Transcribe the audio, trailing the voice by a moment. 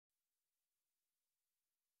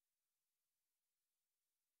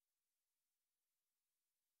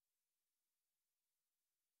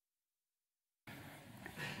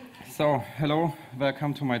So, hello,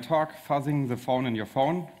 welcome to my talk, Fuzzing the Phone in Your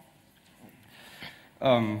Phone.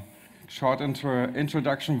 Short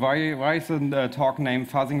introduction, why is the talk named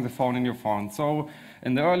Fuzzing the Phone in Your Phone? So,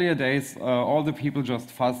 in the earlier days, all the people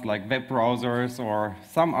just fuzzed like web browsers or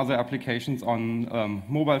some other applications on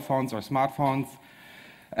mobile phones or smartphones.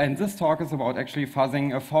 And this talk is about actually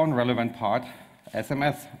fuzzing a phone-relevant part,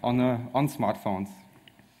 SMS, on smartphones.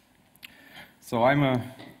 So I'm a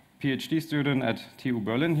PhD student at TU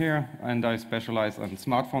Berlin here, and I specialize in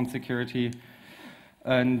smartphone security.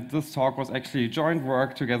 And this talk was actually joint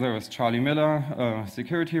work together with Charlie Miller, a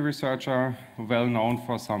security researcher, well known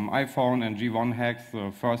for some iPhone and G1 hacks,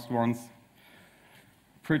 the first ones.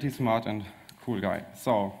 Pretty smart and cool guy.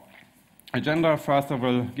 So, agenda, first I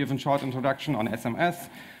will give a short introduction on SMS.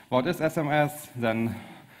 What is SMS? Then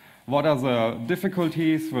what are the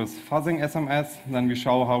difficulties with fuzzing SMS? Then we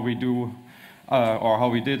show how we do how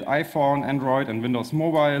we did iPhone, Android, and Windows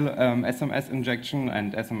Mobile, SMS injection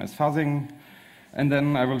and SMS fuzzing. And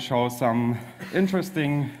then I will show some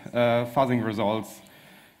interesting fuzzing results.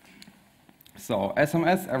 So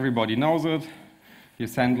SMS, everybody knows it. You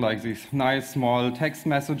send like these nice small text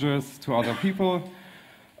messages to other people.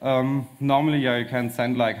 Normally, you can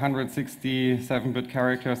send like 160 7-bit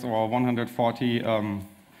characters or 140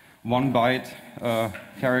 1-byte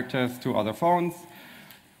characters to other phones.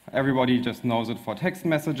 Everybody just knows it for text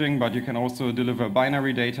messaging, but you can also deliver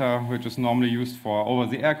binary data, which is normally used for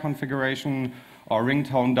over-the-air configuration or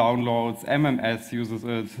ringtone downloads. MMS uses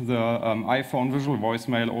it. The iPhone visual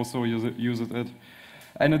voicemail also uses it.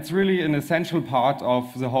 And it's really an essential part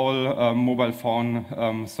of the whole mobile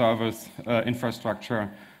phone service infrastructure.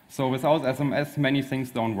 So without SMS, many things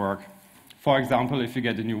don't work. For example, if you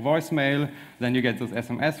get a new voicemail, then you get this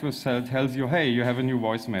SMS which tells you, hey, you have a new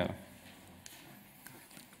voicemail.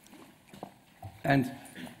 And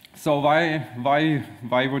so why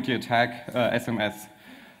would you attack SMS?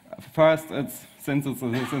 First, since it's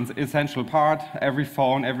an essential part, every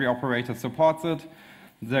phone, every operator supports it.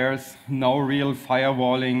 There's no real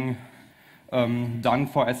firewalling done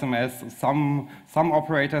for SMS. Some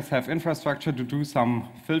operators have infrastructure to do some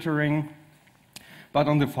filtering, but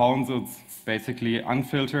on the phones it's basically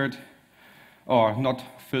unfiltered or not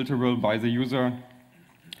filterable by the user.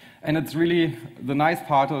 And it's really, the nice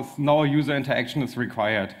part is no user interaction is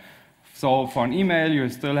required. So for an email, you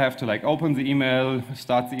still have to like open the email,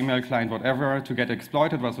 start the email client, whatever, to get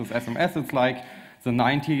exploited. But with SMS, it's like the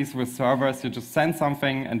 90s with servers. You just send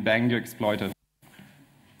something and bang, you exploit it.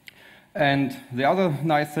 And the other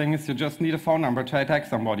nice thing is you just need a phone number to attack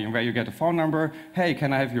somebody. And where you get a phone number, hey,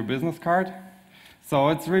 can I have your business card? So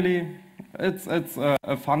it's really, it's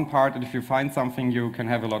a fun part. And if you find something, you can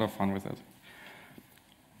have a lot of fun with it.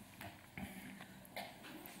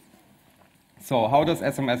 So how does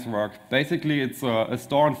SMS work? Basically, it's a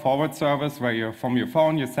store and forward service where from your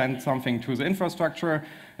phone you send something to the infrastructure,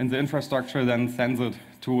 and the infrastructure then sends it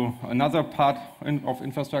to another part of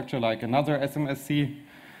infrastructure, like another SMSC,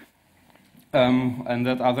 and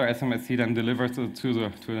that other SMSC then delivers it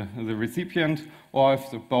to the recipient, or if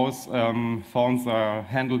both phones are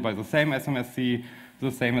handled by the same SMSC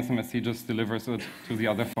just delivers it to the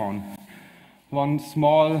other phone. One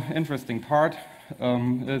small interesting part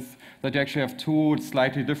is that you actually have two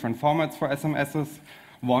slightly different formats for SMSs.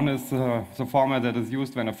 One is the format that is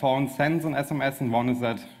used when a phone sends an SMS, and one is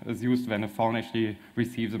that is used when a phone actually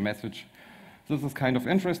receives a message. This is kind of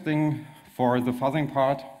interesting for the fuzzing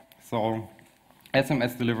part. So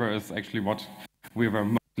SMS deliver is actually what we were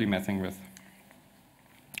mostly messing with.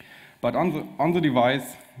 But on the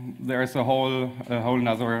device, there is a whole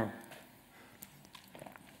nother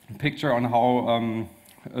picture on how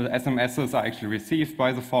SMSs are actually received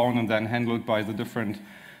by the phone and then handled by the different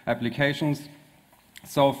applications.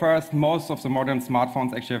 So first, most of the modern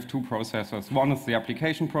smartphones actually have two processors. One is the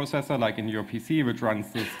application processor, like in your PC, which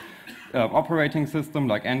runs this operating system,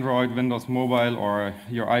 like Android, Windows Mobile, or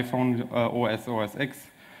your iPhone OS X.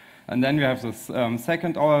 And then you have this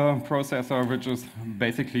second processor, which is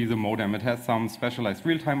basically the modem. It has some specialized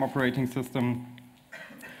real-time operating system.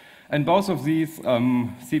 And both of these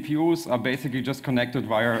CPUs are basically just connected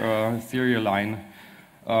via a serial line,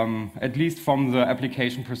 at least from the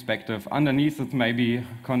application perspective. Underneath, it may be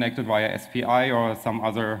connected via SPI or some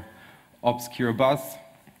other obscure bus.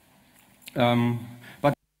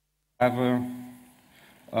 But have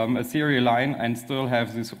a serial line and still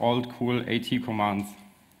have these old cool AT commands.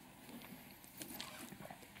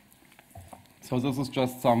 So this is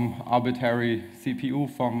just some arbitrary CPU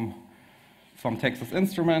from Texas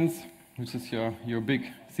Instruments, which is your big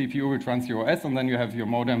CPU which runs your OS, and then you have your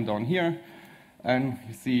modem down here. And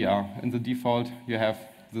you see in the default you have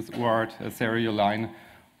this UART serial line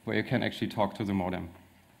where you can actually talk to the modem.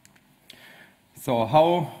 So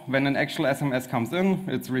how, when an actual SMS comes in,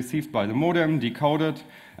 it's received by the modem, decoded,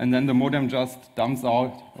 and then the modem just dumps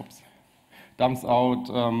out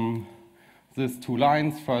these two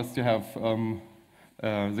lines. First you have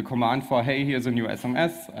the command for, hey, here's a new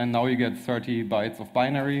SMS, and now you get 30 bytes of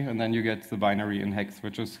binary, and then you get the binary in hex,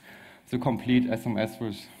 which is the complete SMS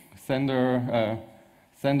with sender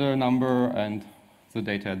number and the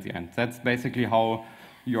data at the end. That's basically how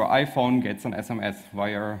your iPhone gets an SMS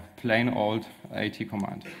via plain old AT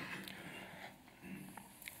command.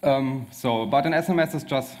 But an SMS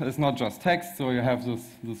is not just text, so you have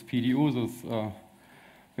this PDU,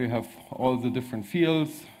 we have all the different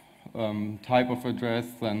fields, type of address,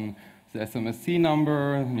 then the SMSC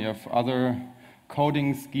number, and you have other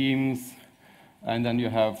coding schemes, and then you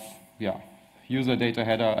have user data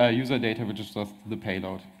header, user data, which is just the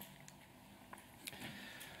payload.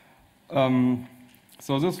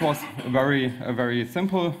 So this was a very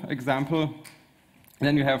simple example.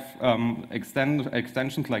 Then you have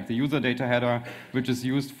extensions like the user data header, which is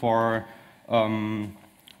used for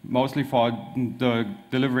mostly for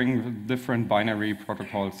delivering different binary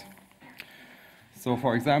protocols. So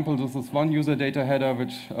for example, this is one user data header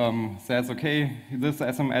which says, okay, this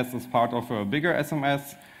SMS is part of a bigger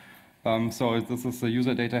SMS. So this is the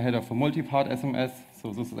user data header for multi-part SMS.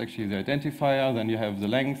 So this is actually the identifier. Then you have the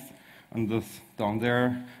length, and this down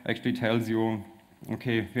there actually tells you,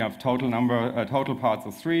 okay, we have total parts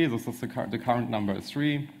of 3. This is the current number is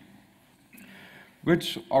 3,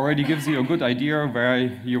 which already gives you a good idea where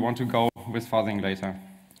you want to go with fuzzing later.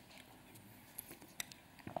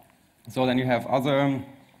 So then you have other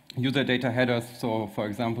user data headers. So for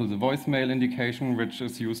example, the voicemail indication, which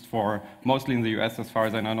is used for mostly in the US, as far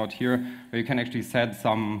as I know, not here, where you can actually set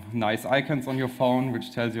some nice icons on your phone,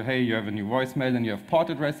 which tells you, hey, you have a new voicemail, and you have port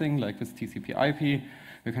addressing, like this TCP/IP.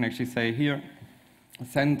 You can actually say here,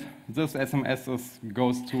 send this SMS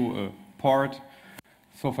goes to a port.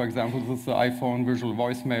 So for example, this is the iPhone visual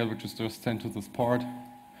voicemail, which is just sent to this port.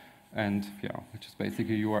 And which is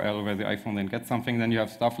basically a URL where the iPhone then gets something. Then you have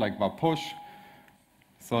stuff like var push.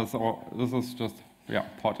 So this is just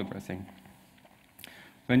port addressing.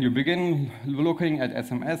 When you begin looking at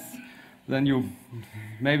SMS, then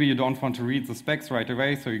maybe you don't want to read the specs right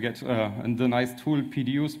away, so you get the nice tool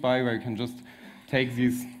PDU spy, where you can just take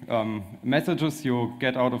these messages you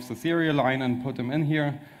get out of the serial line and put them in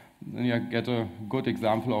here. Then you get a good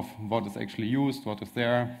example of what is actually used, what is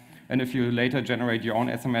there. And if you later generate your own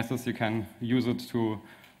SMSs, you can use it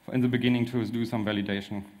in the beginning to do some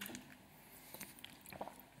validation.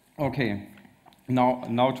 Okay,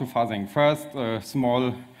 now to fuzzing. First, a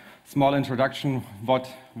small introduction what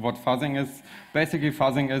fuzzing is. Basically,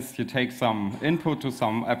 fuzzing is you take some input to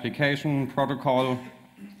some application protocol.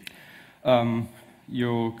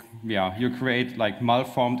 You create like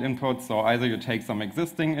malformed input. So either you take some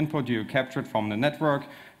existing input, you capture it from the network,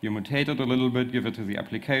 you mutate it a little bit, give it to the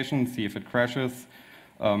application, see if it crashes.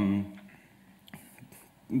 Do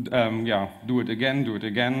it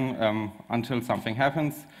again until something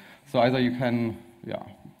happens. So either you can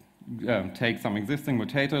take some existing,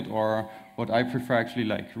 mutate it, or what I prefer actually,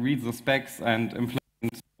 like read the specs and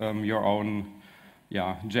implement your own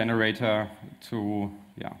generator to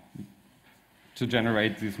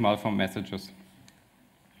generate these malformed messages.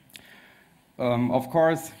 Of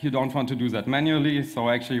course, you don't want to do that manually, so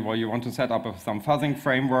actually you want to set up some fuzzing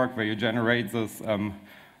framework where you generate this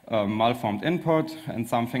malformed input and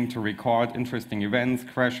something to record interesting events,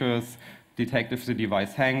 crashes, detect if the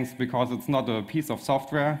device hangs, because it's not a piece of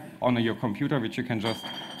software on your computer which you can just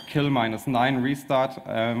kill -9 restart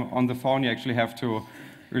on the phone. You actually have to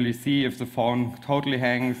really see if the phone totally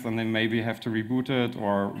hangs, and then maybe have to reboot it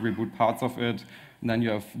or reboot parts of it. And then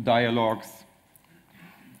you have dialogues.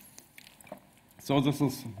 So this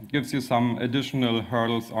gives you some additional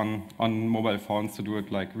hurdles on mobile phones to do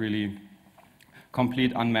it like really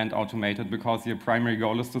complete unmanned automated, because your primary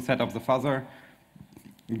goal is to set up the fuzzer,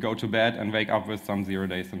 go to bed, and wake up with some 0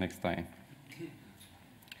 days the next day.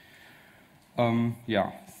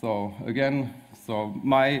 So again,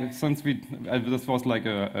 since this was like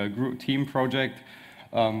a group team project,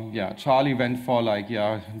 Charlie went for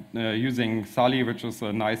using Sully, which is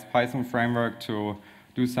a nice Python framework to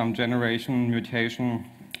do some generation, mutation,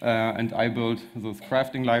 and I built this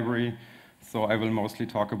crafting library. So I will mostly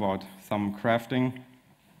talk about some crafting.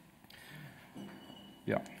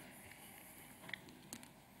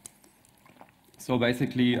 So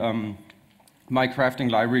basically, my crafting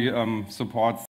library supports